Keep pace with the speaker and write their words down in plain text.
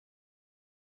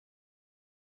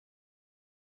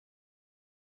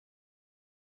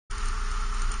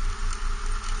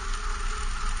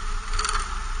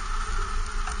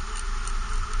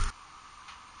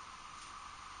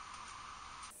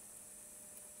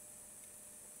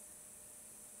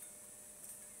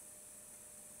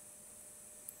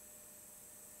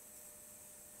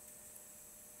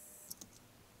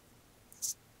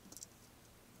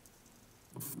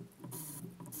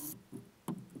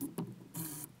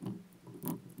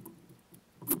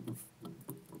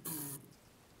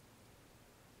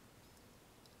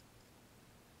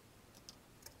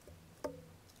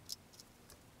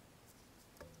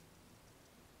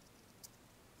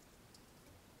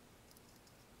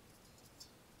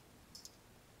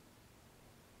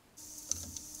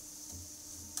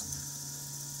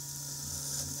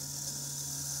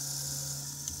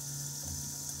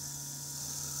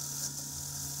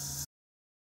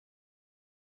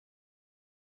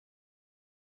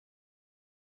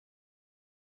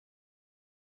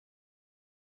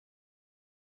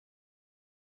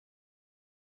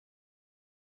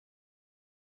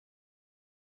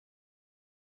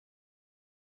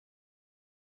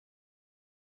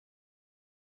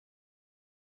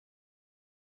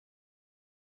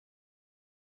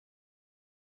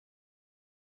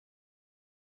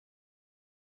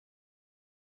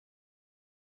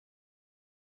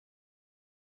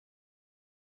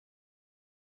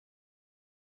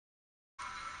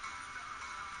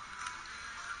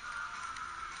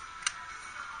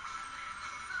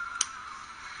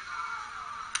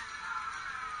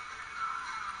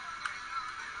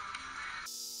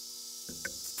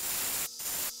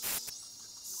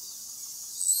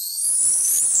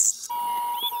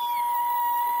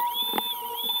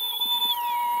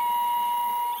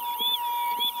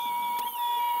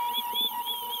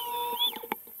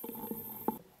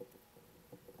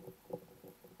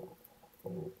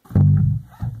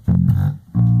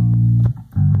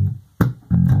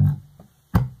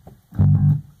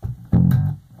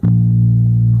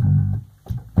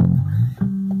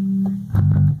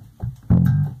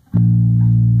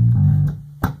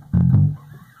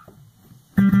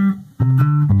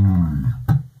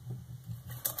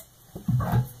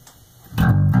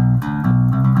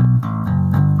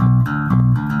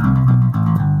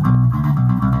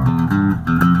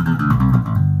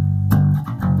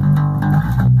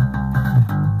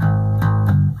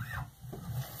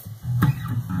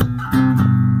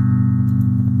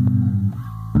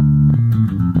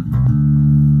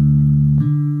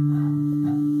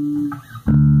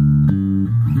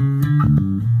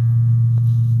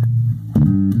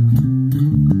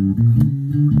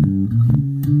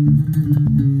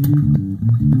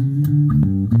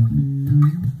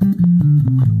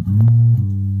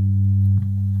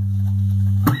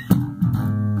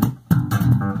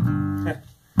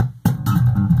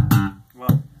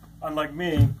unlike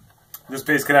me, this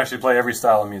bass can actually play every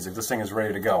style of music. This thing is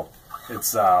ready to go.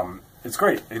 It's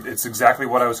great. It's exactly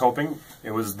what I was hoping.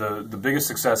 It was the biggest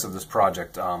success of this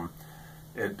project.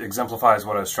 It exemplifies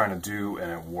what I was trying to do,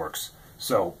 and it works.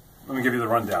 So let me give you the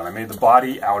rundown. I made the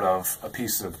body out of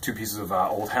two pieces of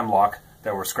old hemlock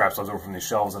that were scraps left over from these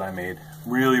shelves that I made.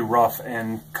 Really rough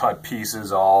end cut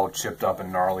pieces, all chipped up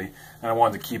and gnarly, and I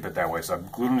wanted to keep it that way. So I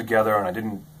glued them together, and I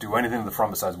didn't do anything to the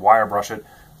front besides wire brush it.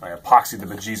 I epoxied the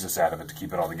bejesus out of it to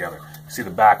keep it all together. You see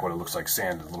the back, what it looks like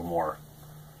sand, is a little more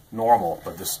normal,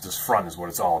 but this front is what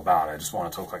it's all about. I just want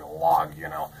it to look like a log, you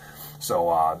know.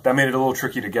 So that made it a little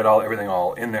tricky to get everything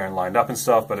all in there and lined up and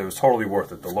stuff, but it was totally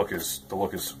worth it. The look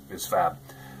is fab.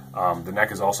 The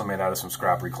neck is also made out of some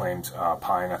scrap reclaimed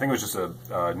pine. I think it was just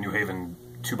a New Haven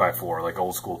 2x4, like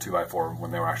old school 2x4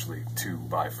 when they were actually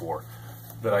 2x4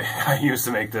 that I used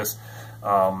to make this.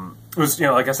 It was, you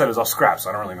know, like I said, it was all scrap, so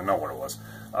I don't really even know what it was.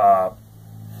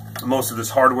 Most of this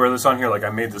hardware that's on here, like I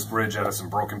made this bridge out of some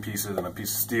broken pieces and a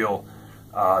piece of steel.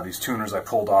 These tuners I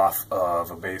pulled off of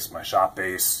a bass, my shop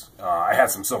bass. I had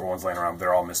some silver ones laying around, but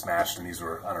they're all mismatched, and these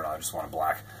were, I don't know, I just wanted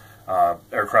black.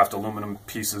 Aircraft aluminum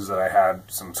pieces that I had,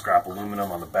 some scrap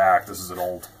aluminum on the back. This is an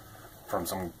old, from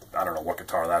some, I don't know what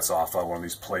guitar that's off of, one of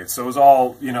these plates. So it was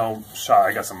all, you know, shot.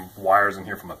 I got some wires in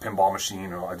here from a pinball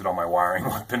machine. I did all my wiring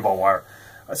with pinball wire.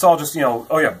 It's all just, you know,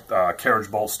 oh yeah,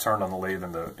 carriage bolts turned on the lathe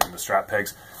and the strap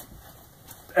pegs.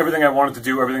 Everything I wanted to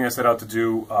do, everything I set out to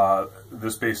do,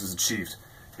 this bass is achieved.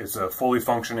 It's a fully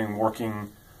functioning,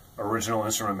 working, original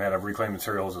instrument made out of reclaimed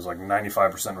materials. It's like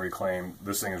 95% reclaimed.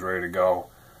 This thing is ready to go.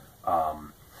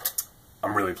 I'm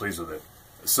really pleased with it.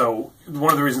 So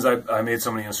one of the reasons I made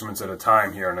so many instruments at a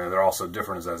time here, and they're all so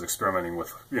different, is I was experimenting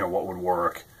with, you know, what would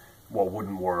work, what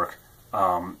wouldn't work.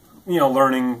 You know,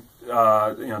 learning, you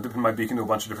know, dipping my beak into a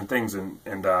bunch of different things, and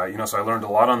you know, so I learned a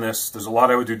lot on this. There's a lot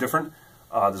I would do different.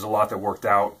 There's a lot that worked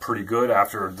out pretty good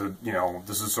after the, you know,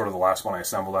 this is sort of the last one I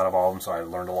assembled out of all of them, so I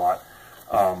learned a lot.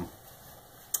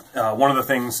 One of the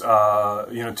things,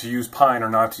 you know, to use pine or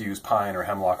not to use pine or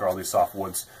hemlock or all these soft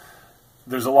woods,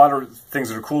 there's a lot of things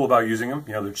that are cool about using them.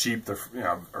 You know, they're cheap, they're, you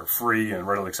know, are free and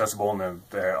readily accessible, and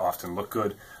they often look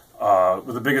good. But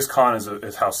the biggest con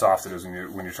is how soft it is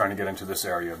when you're trying to get into this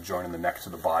area of joining the neck to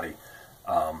the body.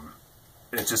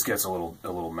 It just gets a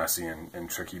little messy and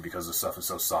tricky because the stuff is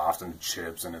so soft and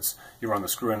chips, and you run the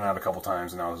screw in and out a couple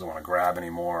times, and now it doesn't want to grab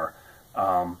anymore.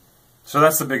 So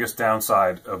that's the biggest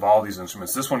downside of all these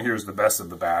instruments. This one here is the best of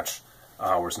the batch,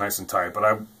 where it's nice and tight, but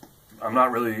I'm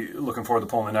not really looking forward to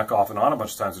pulling the neck off and on a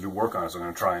bunch of times to do work on it, so I'm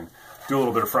going to try and do a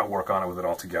little bit of fret work on it with it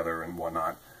all together and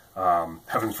whatnot.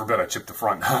 Heavens forbid I chip the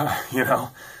front, you know.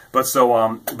 But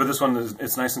but this one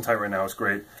it's nice and tight right now. It's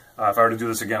great. If I were to do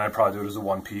this again, I'd probably do it as a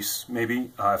one piece, maybe.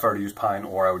 If I were to use pine,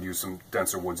 or I would use some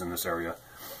denser woods in this area.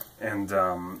 And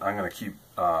I'm going to keep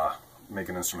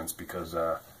making instruments because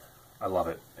I love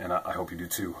it, and I hope you do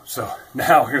too. So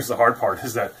now here's the hard part: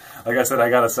 is that, like I said, I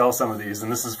got to sell some of these,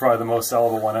 and this is probably the most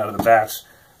sellable one out of the batch.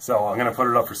 So I'm going to put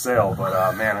it up for sale, but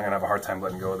man, I'm going to have a hard time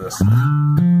letting go of this.